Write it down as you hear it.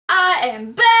I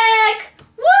am back!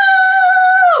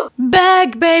 Woo!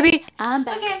 Back, baby! I'm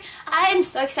back. Okay, I'm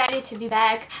so excited to be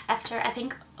back after I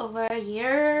think over a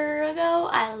year ago.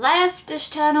 I left this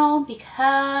channel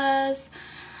because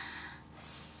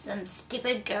some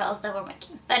stupid girls that were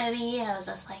making fun of me, and I was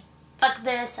just like, fuck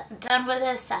this, I'm done with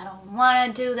this, I don't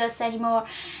want to do this anymore.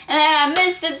 And then I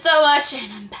missed it so much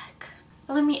and I'm back.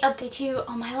 Let me update you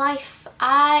on my life.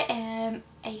 I am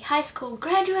a high school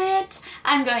graduate.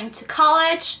 I'm going to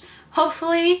college,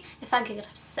 hopefully, if I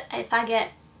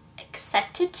get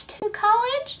accepted to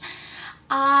college.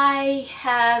 I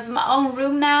have my own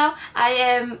room now.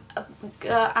 I'm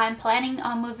planning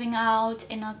on moving out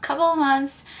in a couple of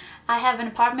months. I have an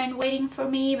apartment waiting for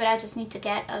me, but I just need to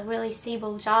get a really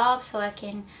stable job so I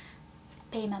can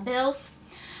pay my bills.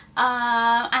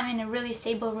 I'm in a really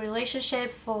stable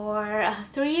relationship for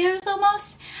 3 years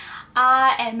almost.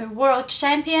 I am a world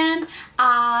champion.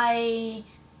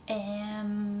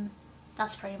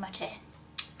 That's pretty much it.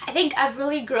 I think I've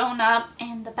really grown up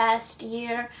in the past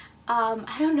year.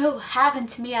 I don't know what happened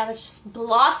to me. I've just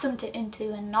blossomed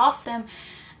into an awesome,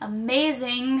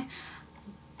 amazing,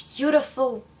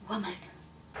 beautiful woman.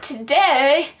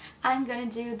 Today, I'm gonna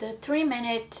do the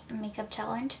 3-minute makeup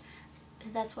challenge.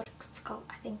 That's what it's called.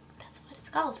 I think that's what it's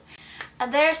called.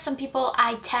 There are some people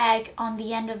I tag on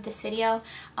the end of this video.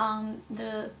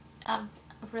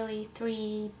 Really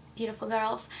 3 beautiful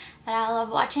girls that I love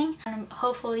watching. And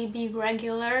hopefully be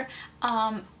regular.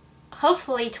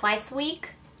 Hopefully twice a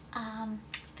week.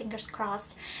 Fingers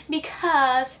crossed.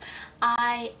 Because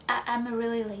I'm a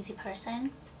really lazy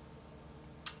person.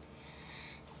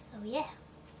 So yeah.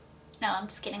 No, I'm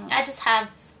just kidding. I just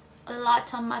have a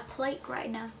lot on my plate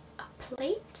right now. A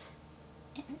plate?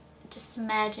 And just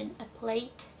imagine a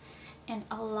plate and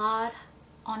a lot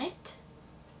on it.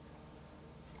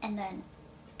 And then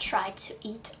try to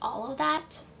eat all of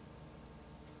that.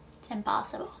 It's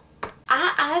impossible.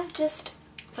 I've just,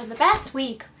 for the past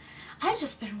week, I've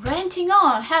just been ranting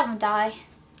on, haven't I?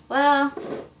 Well,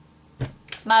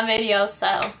 it's my video,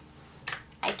 so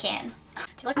I can. Do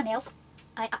you like my nails?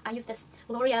 I use this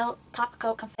L'Oreal Top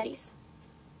Coat Confettis.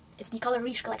 It's the Color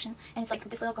Riche collection, and it's like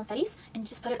this little confettis, and you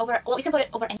just put it over, well, you can put it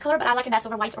over any color, but I like it best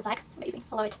over white or black. It's amazing.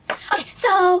 I love it. Okay,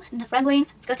 so enough rambling.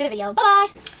 Let's go to the video. Bye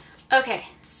bye. Okay,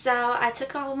 so I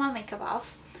took all of my makeup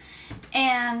off,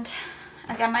 and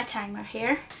I got my timer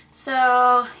here.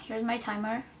 So here's my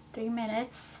timer. 3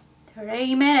 minutes.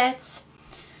 3 minutes.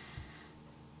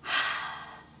 I'm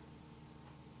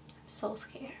so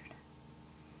scared.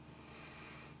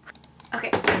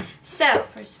 Okay, so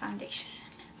first foundation.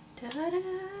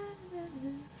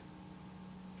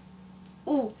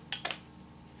 Ooh,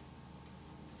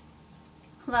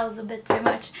 that was a bit too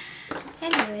much.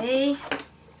 Anyway,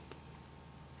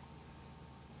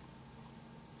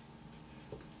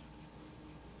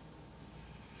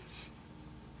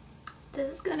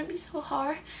 this is gonna be so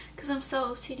hard because I'm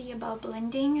so OCD about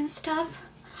blending and stuff.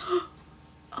 Oh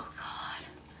god,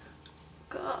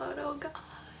 god, oh god.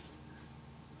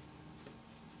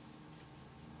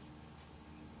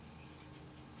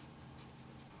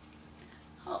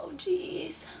 Oh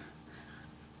jeez.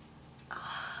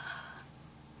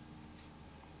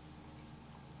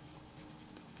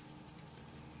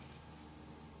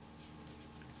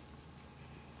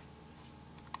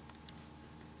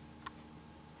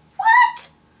 What?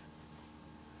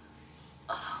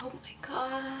 Oh my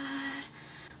god.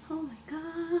 Oh my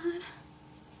god.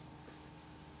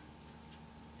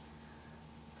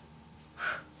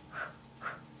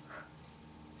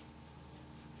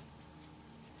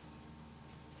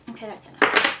 Okay, that's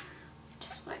enough.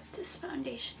 Just wipe this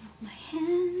foundation off my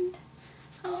hand.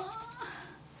 Oh.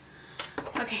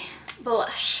 Okay,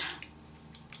 blush.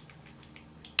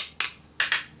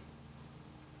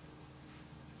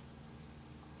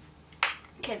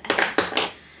 Okay, that's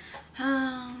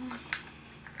enough.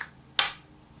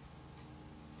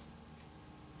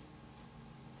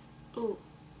 Ooh.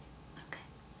 Okay.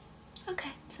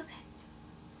 Okay, it's okay.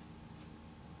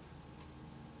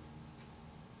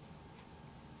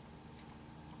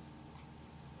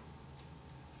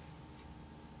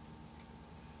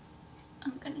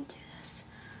 I'm gonna do this.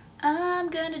 I'm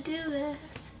gonna do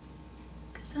this.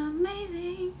 Cause I'm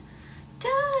amazing. Da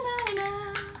 -da -da -da.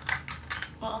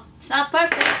 Well, it's not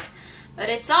perfect, but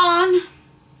it's on.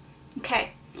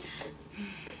 Okay.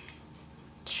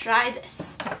 Try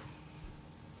this.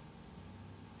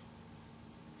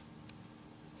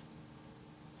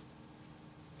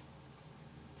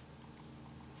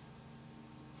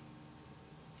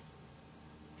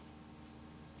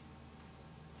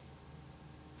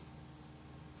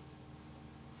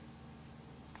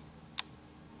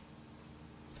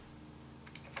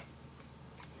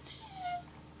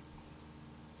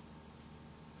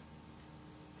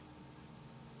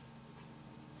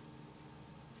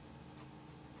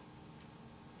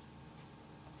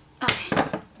 Okay.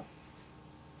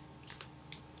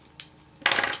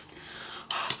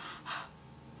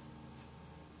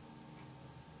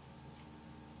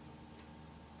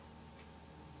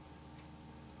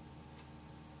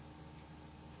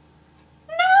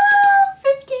 No,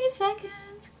 15 seconds.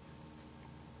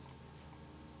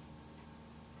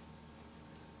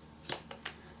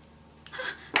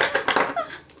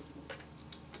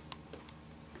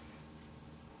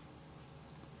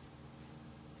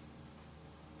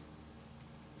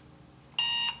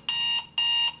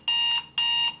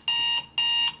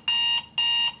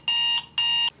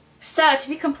 So, to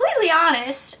be completely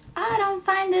honest, I don't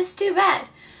find this too bad.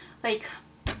 Like,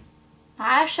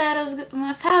 my eyeshadows,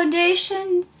 my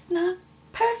foundation, it's not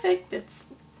perfect, it's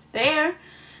there.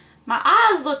 My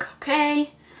eyes look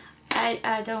okay.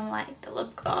 I don't like the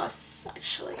lip gloss,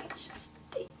 actually. Let's just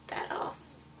take that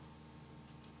off.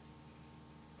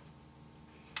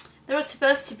 There was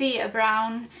supposed to be a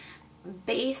brown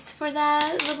base for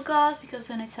that lip gloss because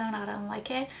on its own I don't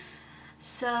like it.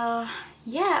 So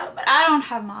yeah, but I don't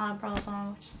have my eyebrows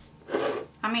on, which is,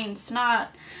 I mean, it's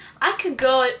not, I could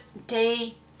go a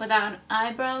day without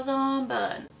eyebrows on,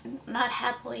 but not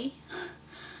happily.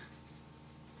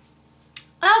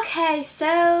 Okay,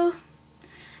 so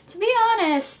to be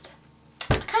honest,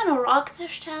 I kind of rocked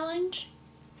this challenge.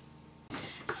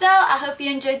 So I hope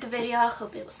you enjoyed the video. I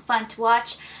hope it was fun to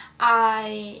watch.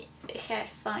 I had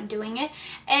fun doing it,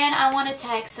 and I want to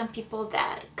tag some people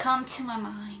that come to my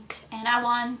mind, and I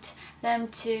want them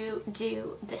to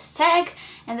do this tag.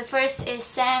 And the first is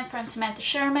Sam from Samantha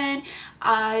Sherman.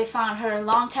 I found her a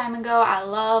long time ago. I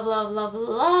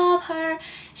love her.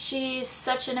 She's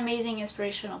such an amazing,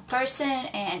 inspirational person,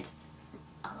 and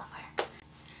I love her.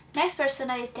 Next person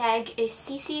I tag is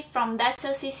Cece from That's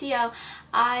So CCO.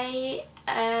 I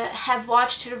have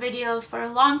watched her videos for a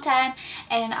long time,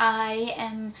 and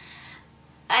I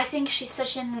think she's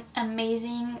such an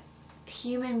amazing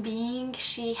human being.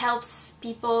 She helps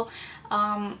people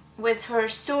with her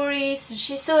stories, and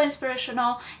she's so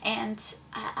inspirational, and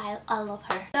I love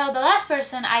her. So the last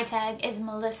person I tag is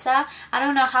Melissa. I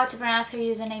don't know how to pronounce her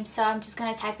username, so I'm just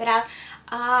gonna type it out.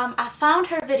 I found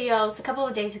her videos a couple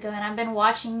of days ago, and I've been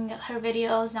watching her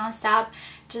videos nonstop,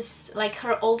 just like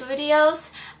her old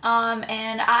videos,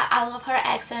 and I love her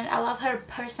accent. I love her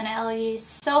personality. It's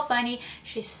so funny.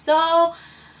 She's so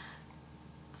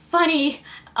funny,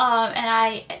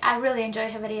 and I really enjoy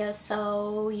her videos,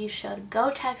 so you should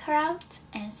go check her out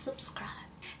and subscribe.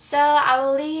 So I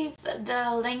will leave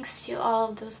the links to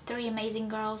all of those 3 amazing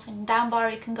girls in down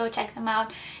bar. You can go check them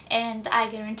out, and I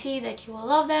guarantee that you will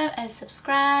love them and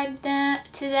subscribe to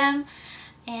them.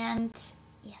 And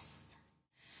yes,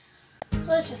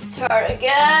 let's just start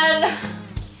again.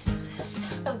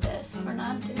 This for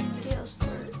not doing videos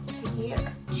for a year.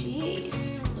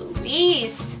 Jeez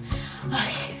Louise.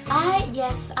 Okay,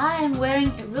 I am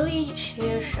wearing a really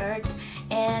sheer shirt,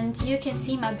 and you can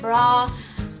see my bra,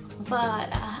 but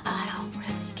I don't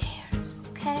really care,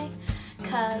 okay?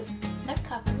 Because they're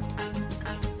covered.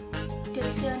 Do you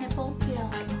see a nipple? You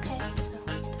don't, okay? So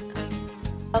they're covered.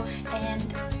 Oh,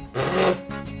 and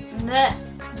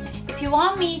if you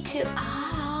want me to,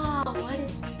 what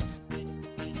is